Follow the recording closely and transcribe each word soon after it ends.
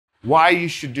why you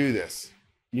should do this.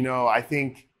 You know, I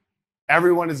think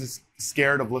everyone is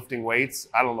scared of lifting weights.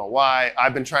 I don't know why.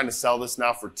 I've been trying to sell this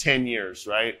now for 10 years,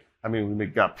 right? I mean, we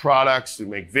got products, we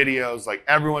make videos, like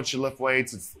everyone should lift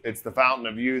weights. It's the fountain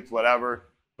of youth, whatever,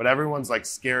 but everyone's like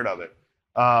scared of it.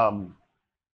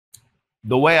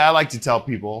 The way I like to tell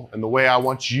people, and the way I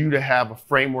want you to have a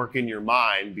framework in your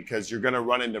mind, because you're going to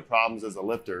run into problems as a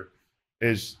lifter,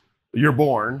 is you're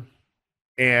born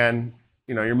and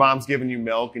you know your mom's giving you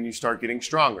milk and you start getting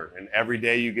stronger, and every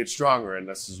day you get stronger, and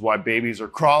this is why babies are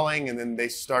crawling and then they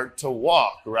start to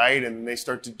walk, right? And then they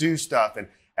start to do stuff, and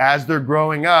as they're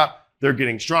growing up, they're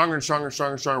getting stronger and stronger and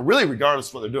stronger and stronger, really regardless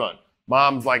of what they're doing.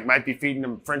 Mom's like might be feeding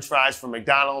them French fries from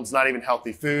McDonald's, not even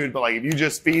healthy food, but like if you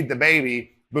just feed the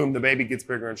baby, boom, the baby gets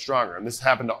bigger and stronger. And this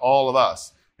happened to all of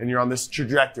us. And you're on this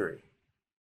trajectory.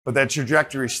 But that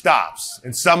trajectory stops.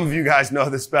 And some of you guys know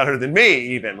this better than me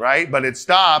even, right? But it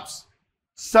stops.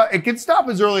 So it can stop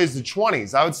as early as the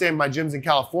 20s. I would say in my gyms in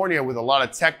California with a lot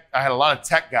of tech, I had a lot of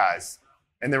tech guys.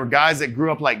 And there were guys that grew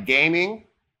up like gaming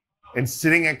and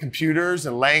sitting at computers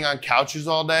and laying on couches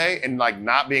all day and like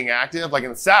not being active. Like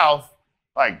in the South,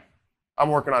 like I'm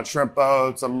working on shrimp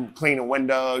boats, I'm cleaning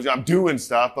windows, I'm doing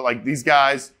stuff, but like these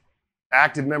guys,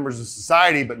 active members of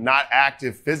society, but not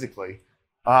active physically.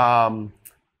 And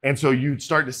so you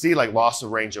start to see like loss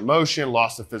of range of motion,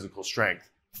 loss of physical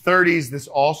strength. 30s, this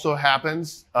also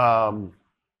happens.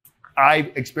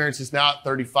 I experience this now at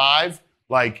 35.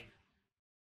 Like,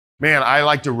 man, I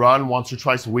like to run once or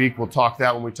twice a week. We'll talk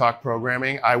that when we talk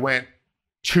programming. I went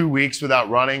 2 weeks without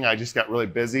running. I just got really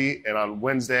busy. And on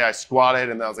Wednesday, I squatted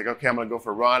and I was like, okay, I'm going to go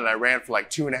for a run. And I ran for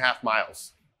like 2.5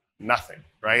 miles. Nothing,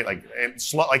 right? Like,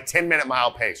 like 10-minute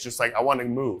mile pace, just like I wanted to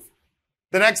move.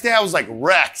 The next day, I was like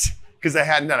wrecked because I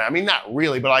hadn't done it. I mean, not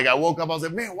really, but like I woke up, I was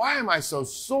like, man, why am I so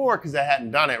sore? Because I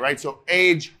hadn't done it, right? So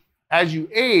as you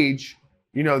age,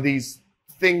 you know, these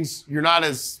things, you're not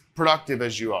as productive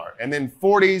as you are. And then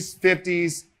 40s,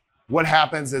 50s, what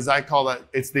happens is I call it,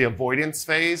 it's the avoidance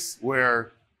phase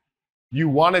where you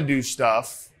want to do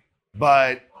stuff,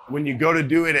 but when you go to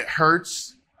do it, it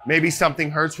hurts. Maybe something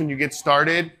hurts when you get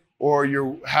started, or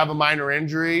you have a minor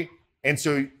injury. And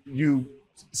so you,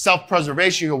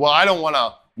 self-preservation, you go, well, I don't want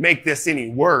to make this any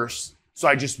worse, so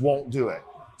I just won't do it.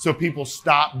 So people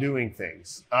stop doing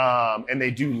things, and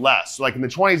they do less. Like in the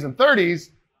 20s and 30s,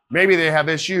 maybe they have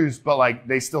issues, but like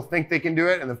they still think they can do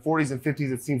it. In the 40s and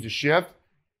 50s, it seems to shift.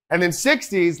 And then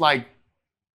 60s, like,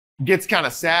 gets kind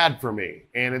of sad for me.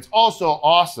 And it's also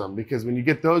awesome because when you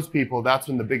get those people, that's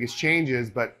when the biggest change is.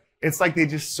 But it's like they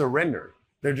just surrender.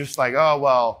 They're just like, oh,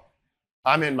 well,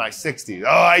 I'm in my 60s. Oh,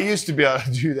 I used to be able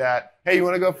to do that. Hey, you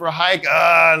want to go for a hike? No,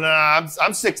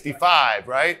 I'm 65,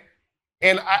 right?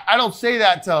 And I don't say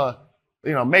that to,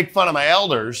 you know, make fun of my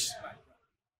elders.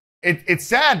 It's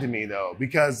sad to me though,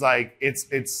 because like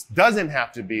it's doesn't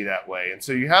have to be that way. And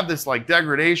so you have this like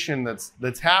degradation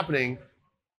that's happening,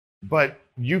 but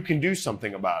you can do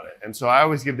something about it. And so I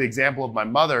always give the example of my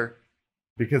mother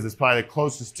because it's probably the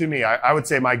closest to me. I would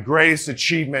say my greatest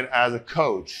achievement as a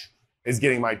coach is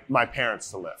getting my parents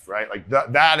to lift, right? Like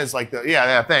that is like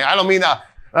that thing. I don't mean that.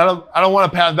 I don't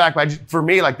want to pat it back, but for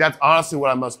me, like that's honestly what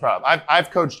I'm most proud of.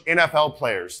 I've coached NFL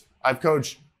players. I've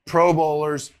coached Pro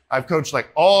Bowlers. I've coached like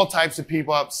all types of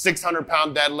people up,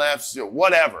 600-pound deadlifts, you know,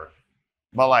 whatever.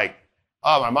 But like,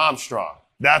 oh, my mom's strong.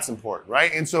 That's important,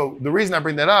 right? And so the reason I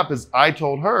bring that up is I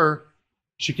told her,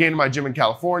 she came to my gym in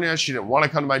California. She didn't want to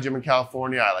come to my gym in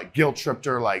California. I like guilt tripped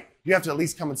her, like, you have to at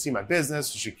least come and see my business.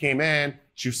 So she came in.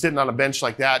 She was sitting on a bench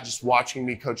like that, just watching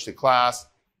me coach the class.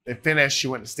 It finished. She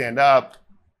went to stand up,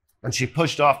 and she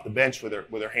pushed off the bench with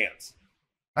her hands.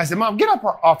 I said, Mom, get up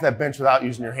off that bench without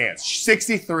using your hands. She's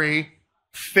 63,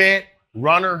 fit,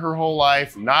 runner her whole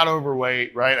life, not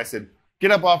overweight, right? I said,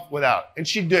 get up off without. And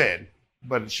she did,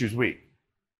 but she was weak.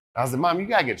 I was like, Mom, you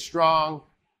got to get strong.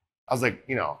 I was like,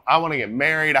 you know, I want to get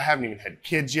married. I haven't even had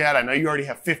kids yet. I know you already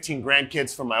have 15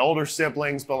 grandkids from my older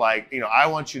siblings, but like, you know, I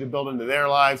want you to build into their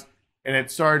lives. And it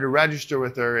started to register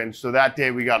with her. And so that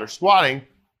day we got her squatting,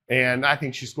 and I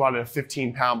think she squatted a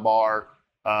 15-pound bar.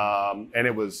 And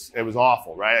it was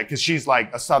awful, right? Because she's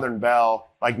like a Southern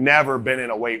belle, like never been in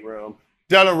a weight room,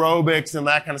 done aerobics and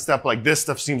that kind of stuff. Like this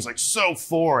stuff seems like so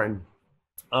foreign.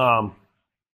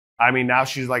 I mean, now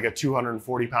she's like a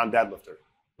 240-pound deadlifter,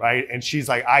 right? And she's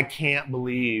like, I can't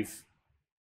believe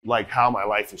like how my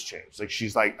life has changed. Like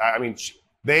she's like, I mean,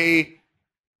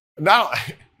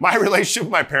 my relationship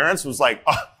with my parents was like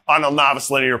on a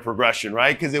novice linear progression,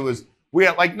 right? Because we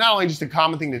had like not only just a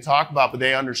common thing to talk about, but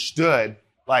they understood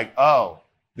like, oh,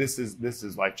 this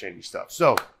is life-changing stuff.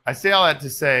 So I say all that to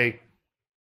say,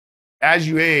 as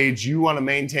you age, you want to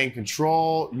maintain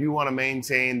control. You want to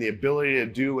maintain the ability to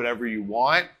do whatever you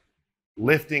want.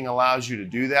 Lifting allows you to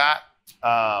do that,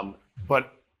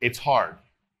 but it's hard.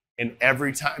 And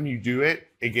every time you do it,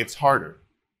 it gets harder.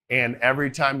 And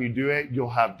every time you do it, you'll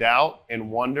have doubt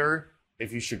and wonder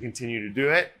if you should continue to do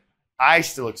it. I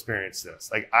still experience this.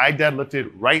 Like, I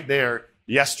deadlifted right there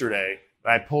yesterday,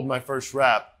 and I pulled my first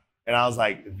rep, and I was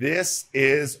like, this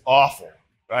is awful,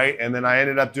 right? And then I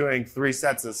ended up doing 3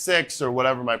 sets of 6 or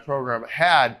whatever my program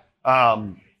had.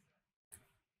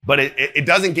 But it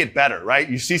doesn't get better, right?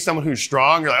 You see someone who's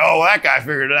strong, you're like, oh, that guy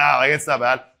figured it out. Like, it's not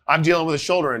bad. I'm dealing with a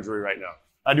shoulder injury right now.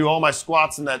 I do all my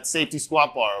squats in that safety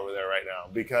squat bar over there right now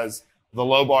because the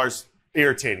low bar's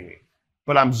irritating me.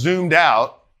 But I'm zoomed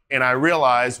out, and I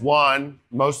realize, one,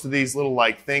 most of these little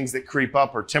like things that creep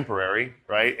up are temporary,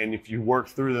 right? And if you work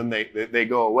through them, they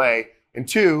go away. And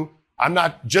two, I'm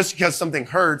not, just because something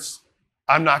hurts,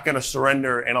 I'm not going to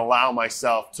surrender and allow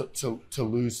myself to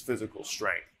lose physical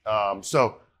strength.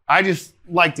 So I just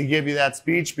like to give you that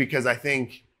speech because I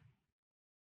think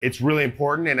it's really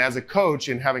important. And as a coach,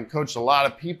 and having coached a lot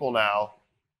of people now,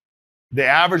 the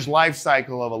average life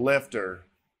cycle of a lifter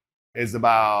is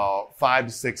about 5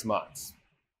 to 6 months.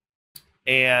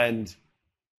 And,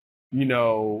 you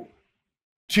know,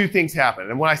 2 things happen.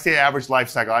 And when I say average life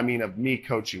cycle, I mean of me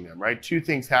coaching them, right? 2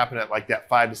 things happen at like that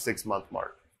 5 to 6 month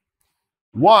mark.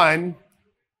 One,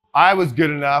 I was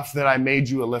good enough that I made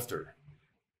you a lifter.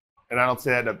 And I don't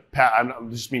say that to Pat, I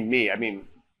just mean me. I mean,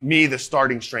 me, the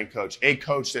starting strength coach, a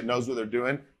coach that knows what they're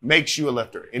doing, makes you a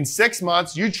lifter. In 6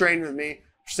 months, you train with me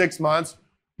for 6 months.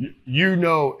 You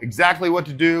know exactly what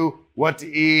to do, what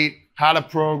to eat, how to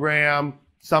program.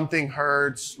 Something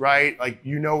hurts, right? Like,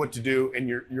 you know what to do, and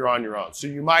you're on your own. So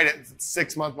you might at the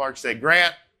 6 month mark say,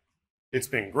 Grant, it's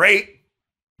been great.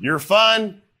 You're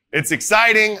fun. It's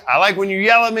exciting. I like when you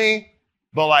yell at me,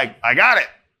 but like, I got it.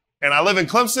 And I live in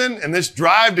Clemson, and this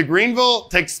drive to Greenville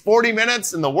takes 40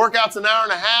 minutes, and the workout's an hour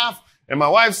and a half. And my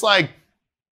wife's like,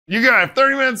 you're going to have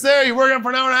 30 minutes there. You work out for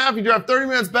an hour and a half. You drive 30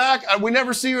 minutes back. We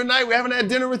never see you at night. We haven't had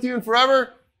dinner with you in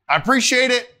forever. I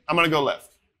appreciate it. I'm going to go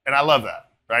lift. And I love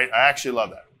that, right? I actually love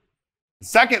that. The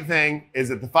second thing is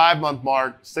at the 5 month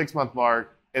mark, 6 month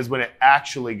mark is when it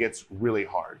actually gets really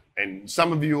hard. And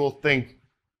some of you will think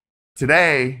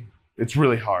today it's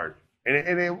really hard. And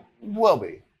it will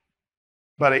be.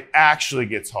 But it actually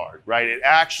gets hard, right? It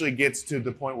actually gets to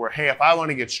the point where, hey, if I want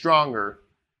to get stronger,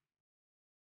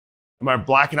 am I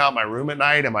blacking out my room at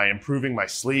night? Am I improving my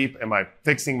sleep? Am I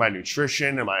fixing my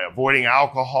nutrition? Am I avoiding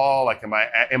alcohol? Like, am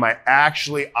I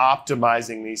actually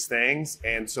optimizing these things?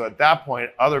 And so at that point,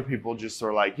 other people just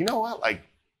are like, you know what? Like,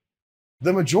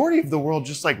 the majority of the world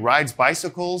just like rides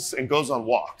bicycles and goes on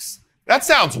walks. That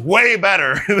sounds way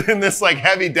better than this like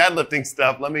heavy deadlifting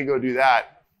stuff. Let me go do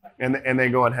that. And they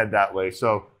go and head that way.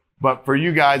 So, but for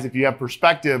you guys, if you have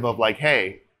perspective of like,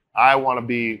 hey, I want to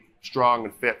be strong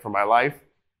and fit for my life,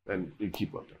 then you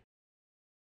keep lifting.